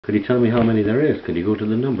Could you tell me how many there is? Could you go to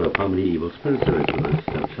the number of how many evil spirits there is with us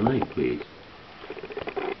tonight, please?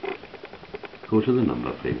 Go to the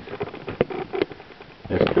number, please.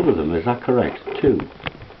 There's 2 of them, is that correct? 2.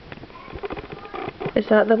 Is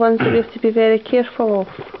that the ones that we have to be very careful of?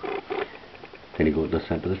 Can you go to the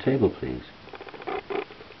centre of the table, please?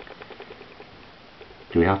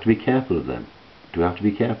 Do we have to be careful of them? Do we have to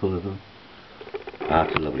be careful of them?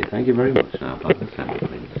 That's lovely. Thank you very much. Now, back to the centre,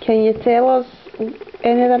 please. Can you tell us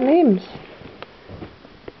any of their names?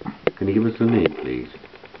 Can you give us the name, please?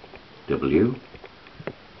 W.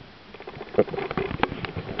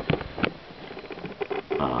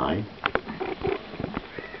 I.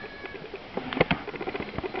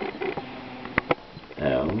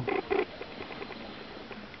 L.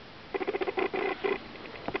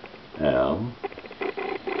 L.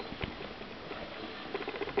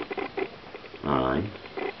 I.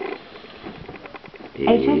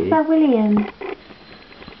 It's just for William.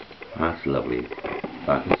 That's lovely.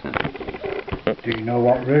 Back in centre. Do you know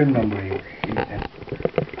what room number he's in?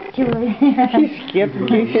 Julie. He's scared in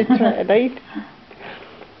case you try to hide.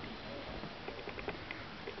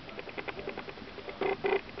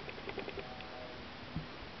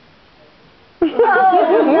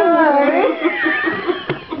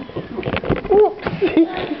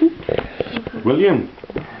 William,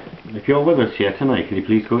 if you're with us here tonight, can you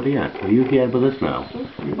please go to yes? Are you here with us now?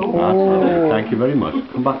 That's lovely. Thank you very much.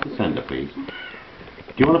 Come back to centre, please.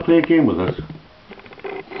 Do you want to play a game with us?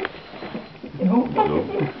 No. No.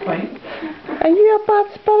 Are you a bad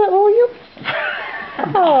spirit, William?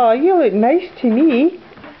 Oh, you look nice to me.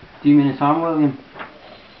 Do you mean a song, William?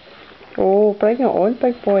 Oh, bring it on,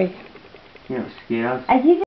 big boy. You're scared. Are you